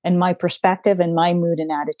well-being and my perspective and my mood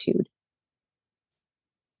and attitude.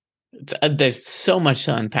 There's so much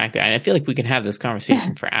to unpack there. And I feel like we can have this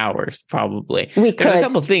conversation for hours, probably. We could. There's a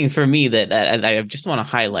couple of things for me that I just want to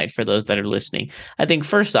highlight for those that are listening. I think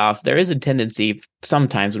first off, there is a tendency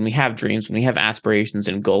sometimes when we have dreams, when we have aspirations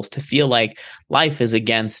and goals, to feel like life is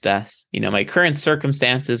against us. My current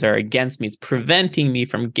circumstances are against me. It's preventing me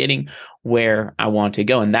from getting where I want to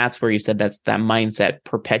go. And that's where you said that's that mindset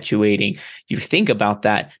perpetuating. You think about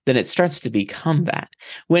that, then it starts to become that.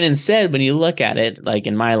 When instead, when you look at it, like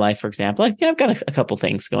in my life, for example, I've got a couple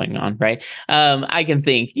things going on, right? I can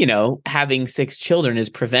think, having 6 children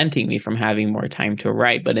is preventing me from having more time to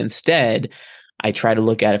write. But instead, I try to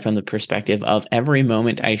look at it from the perspective of every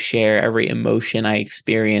moment I share, every emotion I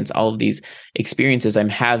experience, all of these experiences I'm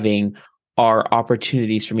having are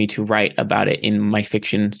opportunities for me to write about it in my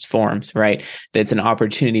fiction forms, right? That's an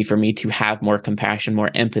opportunity for me to have more compassion, more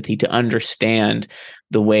empathy, to understand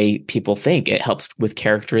the way people think. It helps with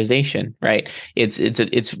characterization, right?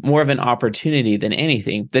 It's more of an opportunity than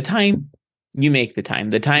anything. The time, you make the time.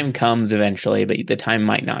 The time comes eventually, but the time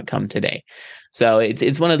might not come today. So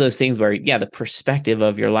it's one of those things where, yeah, the perspective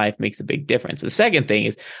of your life makes a big difference. The second thing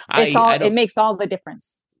is it makes all the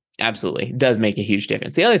difference. Absolutely. It does make a huge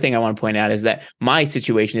difference. The other thing I want to point out is that my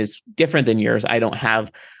situation is different than yours. I don't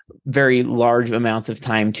have very large amounts of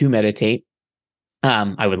time to meditate.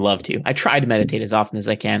 I would love to. I try to meditate as often as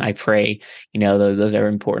I can. I pray, those are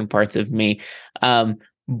important parts of me.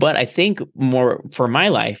 But I think more for my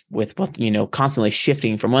life with, constantly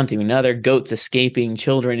shifting from one thing to another, goats escaping,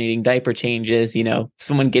 children needing diaper changes,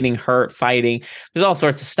 someone getting hurt, fighting, there's all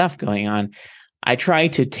sorts of stuff going on. I try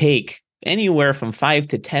to take anywhere from 5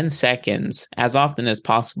 to 10 seconds as often as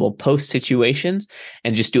possible post situations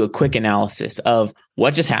and just do a quick analysis of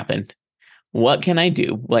what just happened. What can I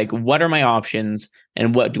do? Like, what are my options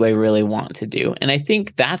and what do I really want to do? And I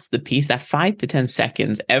think that's the piece, that 5 to 10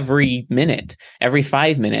 seconds every minute, every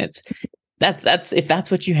 5 minutes. That's if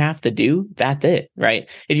that's what you have to do, that's it, right?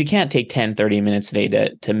 If you can't take 10, 30 minutes a day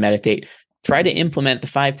to meditate, try to implement the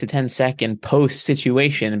 5 to 10 second post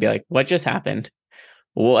situation and be like, what just happened?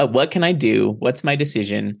 What can I do? What's my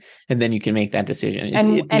decision? And then you can make that decision.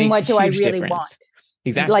 And what do I really want?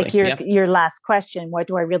 Exactly. Like your last question, what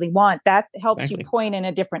do I really want? That helps you point in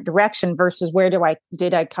a different direction versus where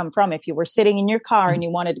did I come from? If you were sitting in your car and you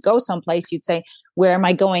wanted to go someplace, you'd say, where am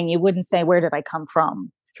I going? You wouldn't say, where did I come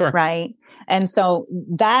from? Sure. Right. And so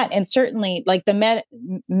that, and certainly like the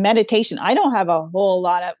meditation, I don't have a whole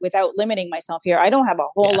lot of, without limiting myself here, I don't have a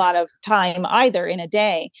whole lot of time either in a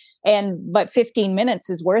day. But 15 minutes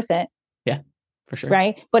is worth it. Yeah, for sure.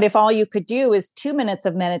 Right. But if all you could do is 2 minutes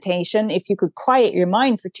of meditation, if you could quiet your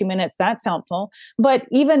mind for 2 minutes, that's helpful. But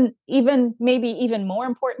even maybe even more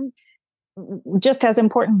important, just as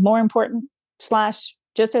important, more important /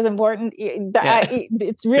 just as important.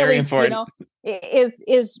 It's really important.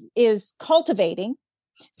 Is cultivating.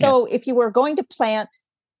 So if you were going to plant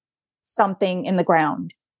something in the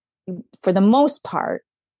ground, for the most part,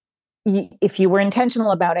 if you were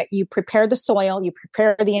intentional about it, you prepare the soil, you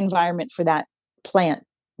prepare the environment for that plant,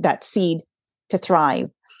 that seed to thrive.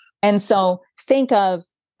 And so think of,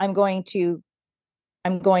 I'm going to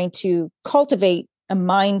cultivate a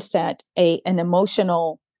mindset, an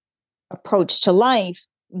emotional approach to life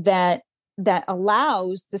that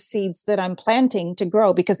allows the seeds that I'm planting to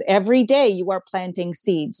grow, because every day you are planting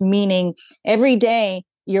seeds, meaning every day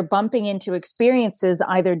you're bumping into experiences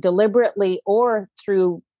either deliberately or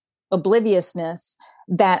through obliviousness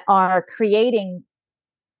that are creating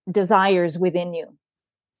desires within you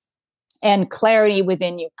and clarity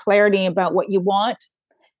within you, clarity about what you want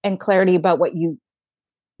and clarity about what you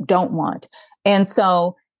don't want. And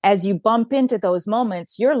so as you bump into those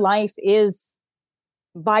moments, your life is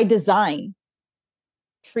by design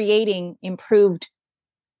creating improved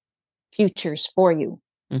futures for you.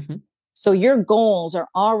 Mm-hmm. So your goals are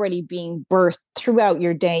already being birthed throughout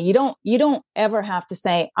your day. You don't ever have to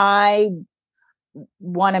say, I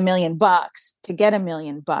want $1 million to get $1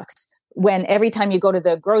 million, when every time you go to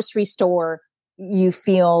the grocery store, you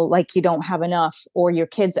feel like you don't have enough, or your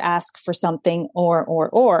kids ask for something,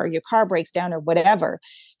 or your car breaks down, or whatever.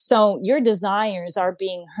 So your desires are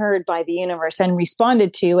being heard by the universe and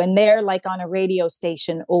responded to, and they're like on a radio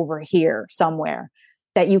station over here somewhere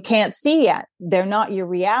that you can't see yet. They're not your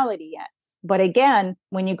reality yet. But again,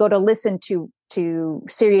 when you go to listen to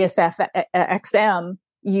Sirius XM,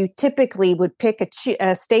 you typically would pick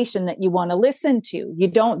a station that you want to listen to. You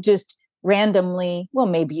don't just randomly, well,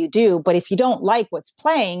 maybe you do, but if you don't like what's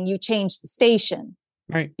playing, you change the station.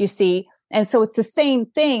 Right. You see? And so it's the same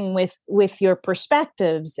thing with your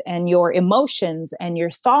perspectives and your emotions and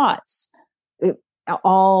your thoughts,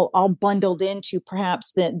 all bundled into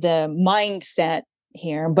perhaps the mindset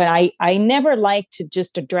here. But I never like to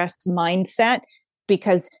just address mindset,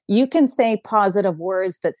 because you can say positive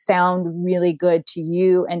words that sound really good to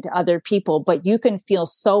you and to other people, but you can feel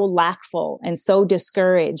so lackful and so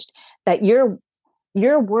discouraged that your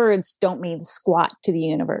words don't mean squat to the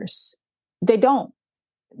universe. They don't.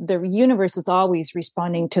 The universe is always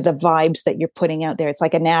responding to the vibes that you're putting out there. It's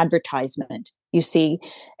like an advertisement, you see.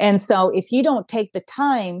 And so if you don't take the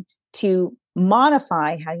time to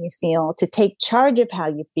modify how you feel, to take charge of how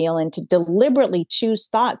you feel, and to deliberately choose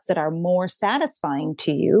thoughts that are more satisfying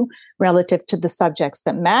to you relative to the subjects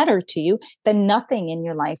that matter to you, then nothing in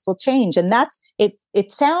your life will change. And that's it.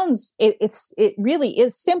 It really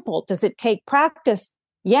is simple. Does it take practice?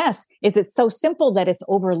 Yes. Is it so simple that it's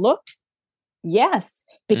overlooked? Yes,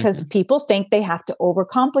 because people think they have to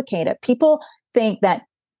overcomplicate it. People think that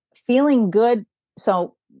feeling good.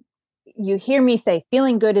 So you hear me say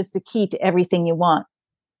feeling good is the key to everything you want.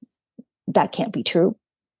 That can't be true.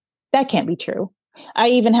 That can't be true. I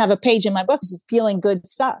even have a page in my book that says feeling good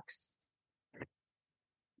sucks,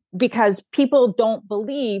 because people don't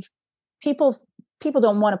believe, people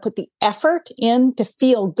don't want to put the effort in to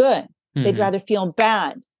feel good. They'd rather feel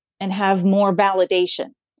bad and have more validation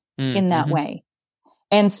in that way.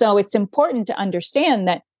 And so it's important to understand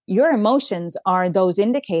that your emotions are those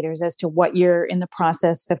indicators as to what you're in the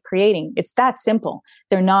process of creating. It's that simple.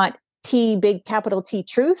 They're not big capital T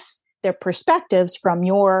truths. They're perspectives from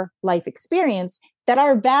your life experience that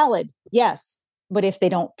are valid. Yes. But if they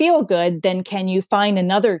don't feel good, then can you find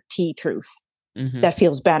another T truth that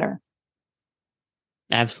feels better?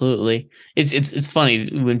 Absolutely. It's funny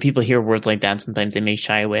when people hear words like that, sometimes they may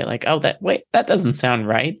shy away, like, oh, that doesn't sound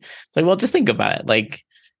right. It's like, well, just think about it. Like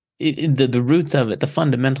the roots of it, the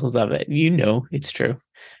fundamentals of it, it's true,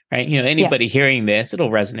 right? Anybody hearing this, it'll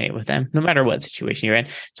resonate with them no matter what situation you're in.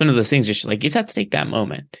 It's one of those things, just like, you just have to take that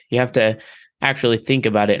moment. You have to actually think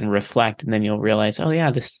about it and reflect, and then you'll realize, oh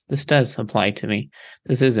yeah, this does apply to me.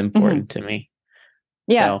 This is important to me.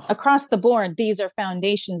 Yeah, so across the board, these are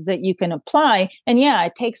foundations that you can apply. And yeah,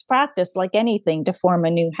 it takes practice like anything to form a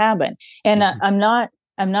new habit. And I'm not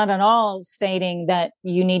at all stating that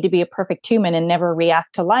you need to be a perfect human and never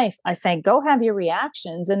react to life. I say, go have your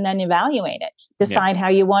reactions and then evaluate it. Decide how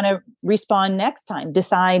you want to respond next time.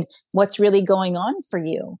 Decide what's really going on for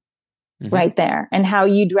you right there, and how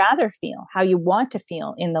you'd rather feel, how you want to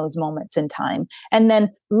feel in those moments in time. And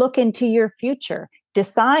then look into your future.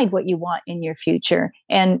 Decide what you want in your future,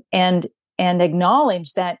 and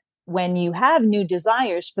acknowledge that when you have new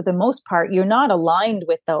desires, for the most part, you're not aligned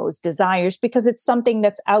with those desires because it's something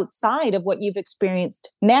that's outside of what you've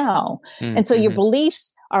experienced now. And so your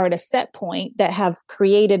beliefs are at a set point that have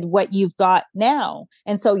created what you've got now.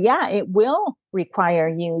 And so, yeah, it will require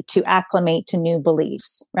you to acclimate to new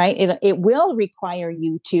beliefs, right? It will require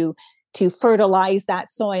you to fertilize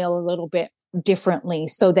that soil a little bit differently,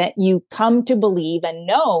 so that you come to believe and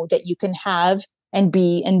know that you can have and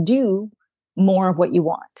be and do more of what you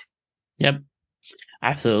want. Yep.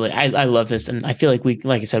 Absolutely. I love this. And I feel like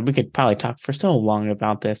like I said, we could probably talk for so long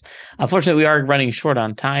about this. Unfortunately, we are running short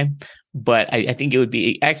on time, but I think it would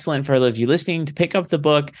be excellent for those of you listening to pick up the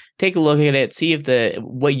book, take a look at it, see if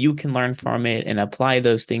what you can learn from it, and apply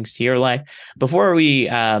those things to your life. Before we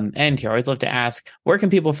end here, I always love to ask, where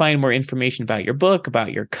can people find more information about your book,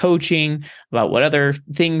 about your coaching, about what other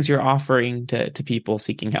things you're offering to people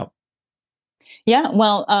seeking help? Yeah,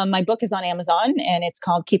 well, my book is on Amazon, and it's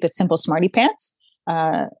called Keep It Simple, Smartypants.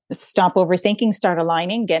 Stop overthinking, start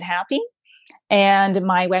aligning, get happy. And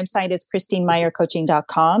my website is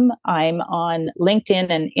ChristineMeyerCoaching.com. I'm on LinkedIn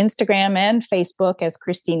and Instagram and Facebook as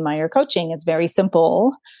Christine Meyer Coaching. It's very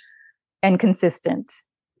simple and consistent.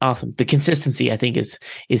 Awesome. The consistency, I think, is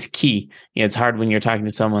key. It's hard when you're talking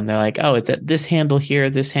to someone. They're like, oh, it's at this handle here,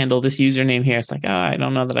 this handle, this username here. It's like, oh, I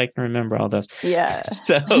don't know that I can remember all those. Yeah.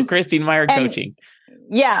 So Christine Meyer Coaching.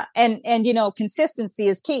 Yeah. And consistency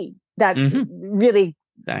is key. That's really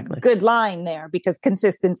good line there, because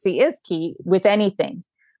consistency is key with anything,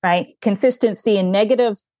 right? Consistency in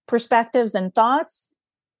negative perspectives and thoughts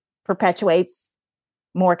perpetuates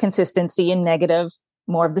more consistency in negative,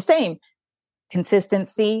 more of the same.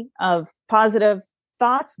 Consistency of positive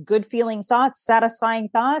thoughts, good feeling thoughts, satisfying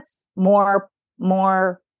thoughts, more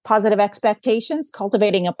positive expectations,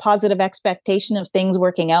 cultivating a positive expectation of things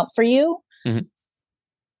working out for you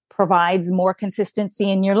provides more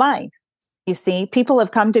consistency in your life. You see, people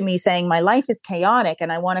have come to me saying, my life is chaotic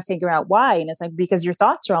and I want to figure out why. And it's like, because your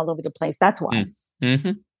thoughts are all over the place. That's why.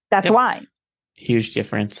 That's why. Huge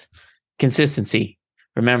difference. Consistency.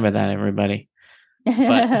 Remember that, everybody.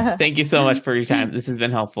 But thank you so much for your time. This has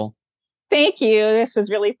been helpful. Thank you. This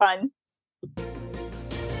was really fun.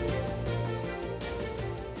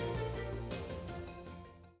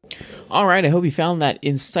 All right. I hope you found that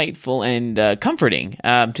insightful and comforting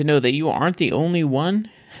to know that you aren't the only one.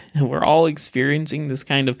 We're all experiencing this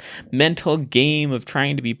kind of mental game of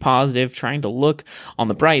trying to be positive, trying to look on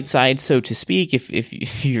the bright side, so to speak.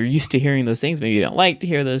 If you're used to hearing those things, maybe you don't like to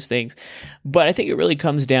hear those things. But I think it really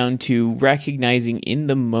comes down to recognizing in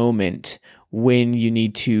the moment when you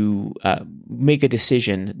need to make a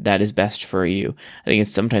decision that is best for you. I think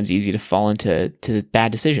it's sometimes easy to fall into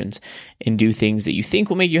bad decisions and do things that you think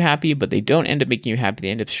will make you happy, but they don't end up making you happy. They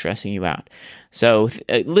end up stressing you out. So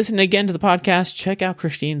listen again to the podcast. Check out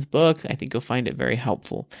Christine's book. I think you'll find it very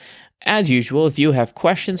helpful. As usual, if you have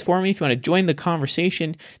questions for me, if you want to join the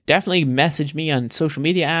conversation, definitely message me on social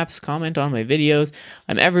media apps, comment on my videos.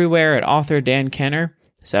 I'm everywhere at author Dan Kenner.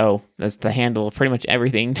 So that's the handle of pretty much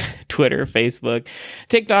everything: Twitter, Facebook,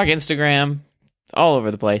 TikTok, Instagram, all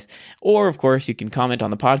over the place. Or, of course, you can comment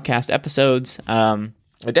on the podcast episodes.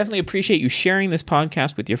 I definitely appreciate you sharing this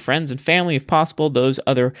podcast with your friends and family, if possible, those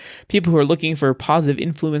other people who are looking for positive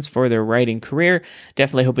influence for their writing career.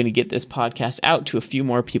 Definitely hoping to get this podcast out to a few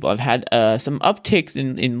more people. I've had some upticks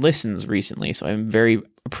in listens recently, so I'm very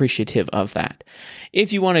appreciative of that.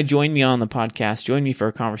 If you want to join me on the podcast, join me for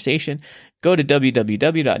a conversation, go to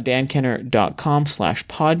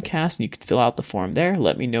www.dankenner.com/podcast, and you can fill out the form there.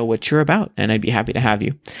 Let me know what you're about, and I'd be happy to have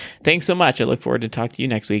you. Thanks so much. I look forward to talking to you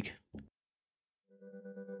next week.